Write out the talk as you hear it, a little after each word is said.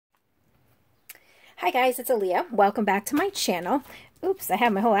Hi guys, it's Aaliyah. Welcome back to my channel. Oops, I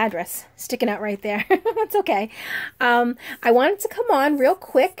have my whole address sticking out right there. That's okay. I wanted to come on real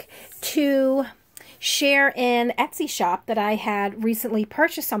quick to share an Etsy shop that I had recently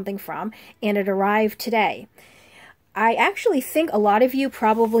purchased something from, and it arrived today. I actually think a lot of you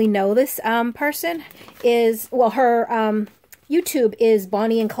probably know this person. Her YouTube is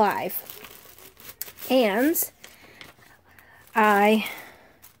Bonny and Clive. And I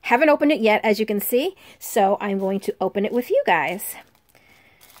haven't opened it yet, as you can see, so I'm going to open it with you guys.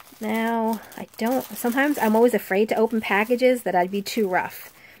 Now, sometimes I'm always afraid to open packages that I'd be too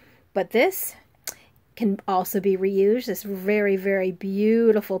rough. But this can also be reused, this very, very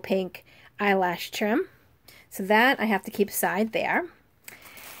beautiful pink eyelash trim. So that I have to keep aside there.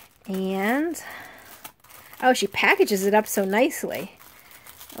 And, oh, she packages it up so nicely.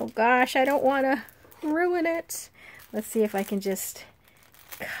 Oh gosh, I don't want to ruin it. Let's see if I can just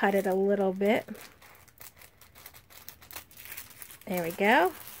cut it a little bit. There we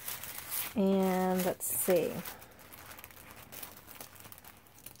go. And let's see.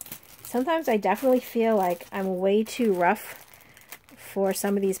 Sometimes I definitely feel like I'm way too rough for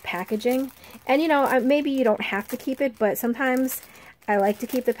some of these packaging. And you know, maybe you don't have to keep it, but sometimes I like to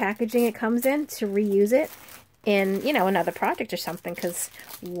keep the packaging it comes in to reuse it in, you know, another project or something, because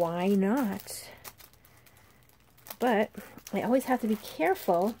why not? But I always have to be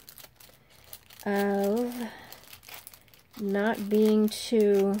careful of not being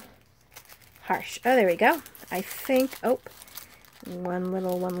too harsh. Oh, there we go. I think, oh, one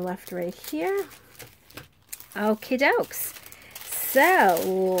little one left right here. Okie dokes. So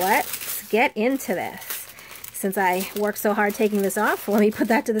let's get into this. Since I worked so hard taking this off, let me put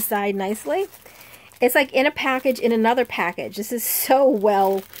that to the side nicely. It's like in a package, in another package. This is so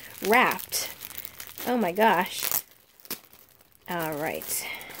well wrapped. Oh my gosh. All right.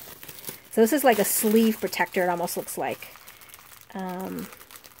 So this is like a sleeve protector, it almost looks like. There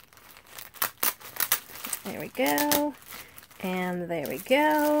we go. And there we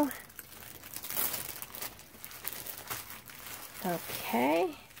go.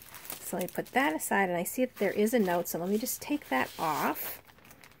 Okay. So let me put that aside, and I see that there is a note, so let me just take that off.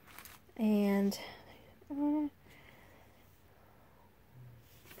 And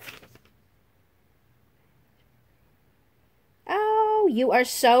oh, you are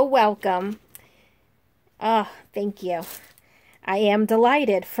so welcome. Oh, thank you. I am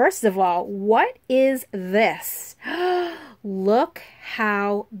delighted. First of all, what is this? Look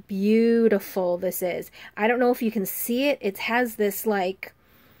how beautiful this is. I don't know if you can see it. It has this like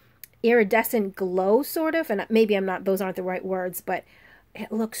iridescent glow sort of, and maybe those aren't the right words, but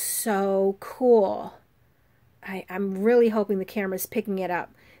it looks so cool. I'm really hoping the camera's picking it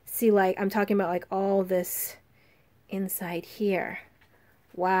up. See, like, I'm talking about like all this inside here.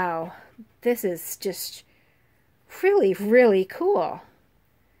 Wow, this is just really, really cool.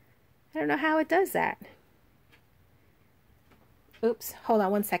 I don't know how it does that. Oops, hold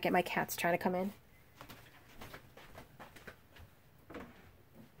on one second. My cat's trying to come in.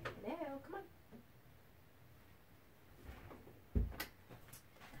 Hello, come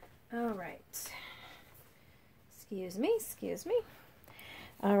on. All right. Excuse me, excuse me.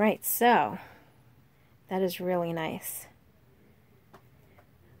 All right, so that is really nice.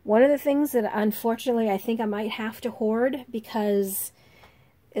 One of the things that unfortunately I think I might have to hoard because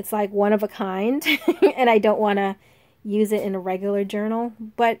it's like one of a kind and I don't want to use it in a regular journal,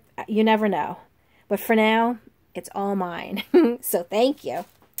 but you never know. But for now, it's all mine. So thank you.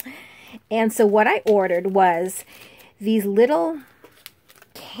 And so what I ordered was these little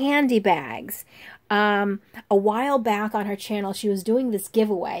candy bags. A while back on her channel, she was doing this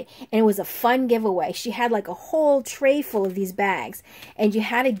giveaway, and it was a fun giveaway. She had like a whole tray full of these bags, and you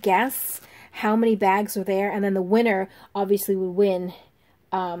had to guess how many bags were there, and then the winner obviously would win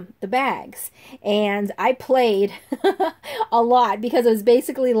the bags. And I played a lot because it was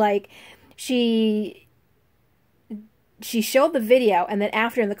basically like she showed the video, and then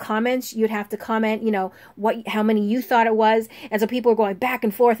after in the comments you'd have to comment, you know, how many you thought it was, and so people were going back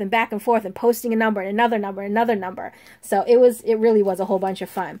and forth and posting a number and another number and another number. So it really was a whole bunch of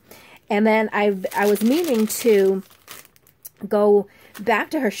fun. And then I was meaning to go back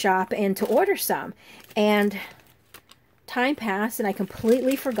to her shop and to order some, and time passed and I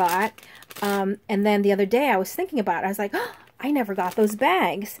completely forgot. And then the other day I was thinking about it. I was like, oh, I never got those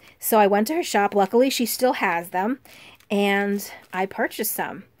bags. So I went to her shop. Luckily she still has them, and I purchased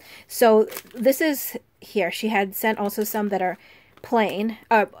some. So this is here. She had sent also some that are plain.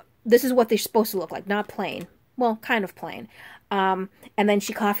 This is what they're supposed to look like, not plain. Well, kind of plain. And then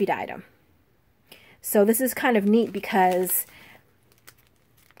she coffee dyed them. So this is kind of neat because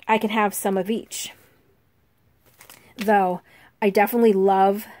I can have some of each. though I definitely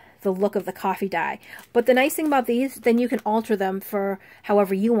love the look of the coffee dye. But the nice thing about these, then you can alter them for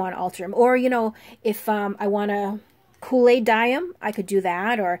however you want to alter them. Or, you know, if I want to Kool-Aid dye them, I could do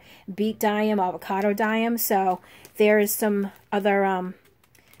that. Or beet dye them, avocado dye them. So there's some other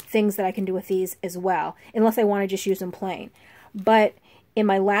things that I can do with these as well, unless I want to just use them plain. But in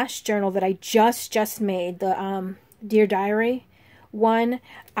my last journal that I just made, the Dear Diary one,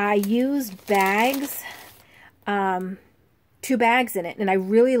 I used bags, 2 bags in it, and I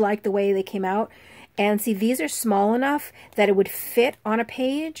really like the way they came out. And see, these are small enough that it would fit on a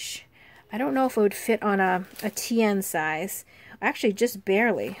page. I don't know if it would fit on a TN size. Actually, just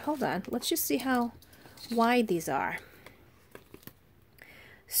barely. Hold on. Let's just see how wide these are.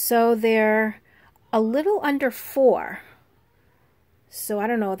 So they're a little under 4. So I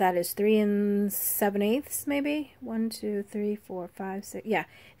don't know what that is. 3 7/8 maybe? 1, 2, 3, 4, 5, 6. Yeah,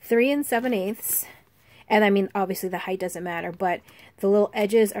 3 7/8. And I mean, obviously the height doesn't matter, but the little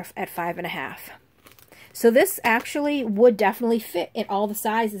edges are at 5.5. So this actually would definitely fit in all the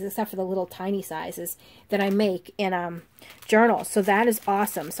sizes except for the little tiny sizes that I make in journals. So that is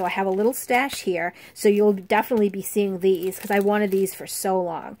awesome. So I have a little stash here. So you'll definitely be seeing these because I wanted these for so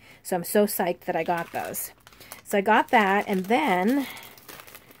long. So I'm so psyched that I got those. So I got that, and then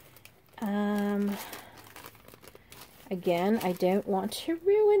again, I don't want to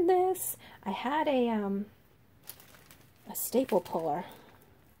ruin this. I had a staple puller.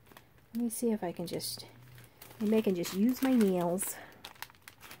 Let me see if I can just, maybe I can just use my nails.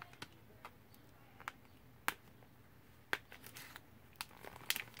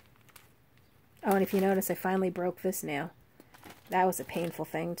 Oh, and if you notice, I finally broke this nail. That was a painful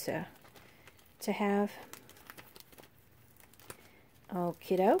thing to have.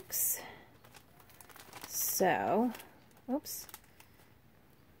 Okie dokes. So, oops.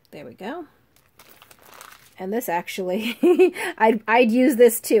 There we go. And this actually, I'd use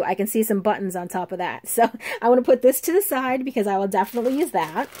this too. I can see some buttons on top of that. So I want to put this to the side because I will definitely use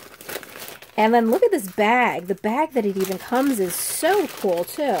that. And then look at this bag. The bag that it even comes is so cool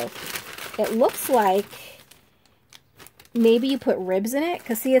too. It looks like maybe you put ribs in it.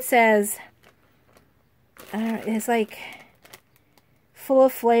 Because see, it says, it's like full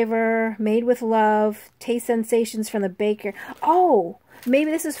of flavor, made with love, taste sensations from the baker. Oh, maybe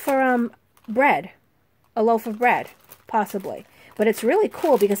this is for bread, a loaf of bread, possibly. But it's really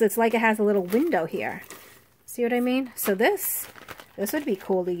cool because it's like it has a little window here. See what I mean? So this would be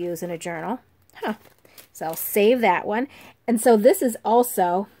cool to use in a journal. Huh. So I'll save that one. And so this is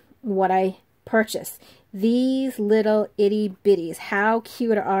also what I purchased. These little itty bitties. How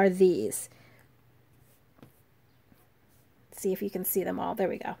cute are these? See if you can see them all. There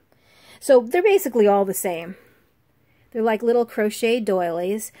we go. So they're basically all the same. They're like little crochet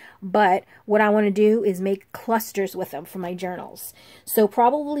doilies, but what I want to do is make clusters with them for my journals. So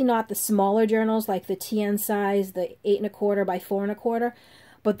probably not the smaller journals like the TN size, the 8 1/4 by 4 1/4,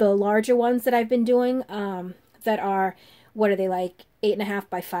 but the larger ones that I've been doing that are, what are they, like 8.5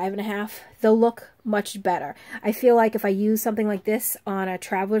 by 5.5, they'll look much better. I feel like if I use something like this on a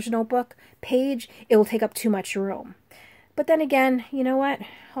traveler's notebook page, it will take up too much room. But then again, you know what?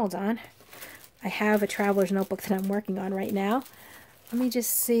 Hold on. I have a traveler's notebook that I'm working on right now. Let me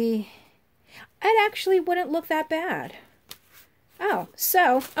just see. It actually wouldn't look that bad. Oh,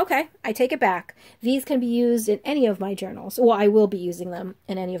 so, okay, I take it back. These can be used in any of my journals. Well, I will be using them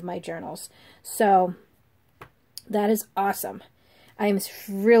in any of my journals. So, that is awesome. I'm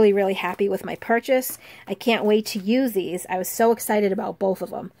really, really happy with my purchase. I can't wait to use these. I was so excited about both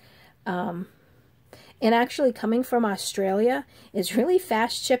of them. And actually coming from Australia is really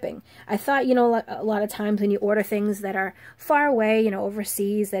fast shipping. I thought, you know, a lot of times when you order things that are far away, you know,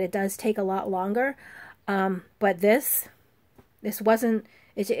 overseas, that it does take a lot longer. But this wasn't,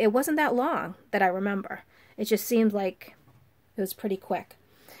 it wasn't that long that I remember. It just seemed like it was pretty quick.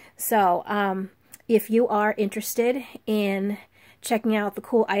 So if you are interested in checking out the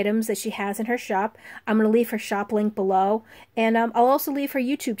cool items that she has in her shop, I'm going to leave her shop link below. And I'll also leave her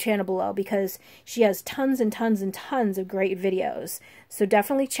YouTube channel below because she has tons and tons and tons of great videos. So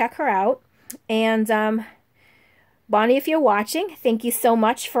definitely check her out. And Bonnie, if you're watching, thank you so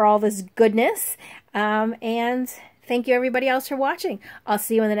much for all this goodness. And thank you everybody else for watching. I'll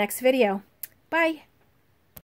see you in the next video. Bye.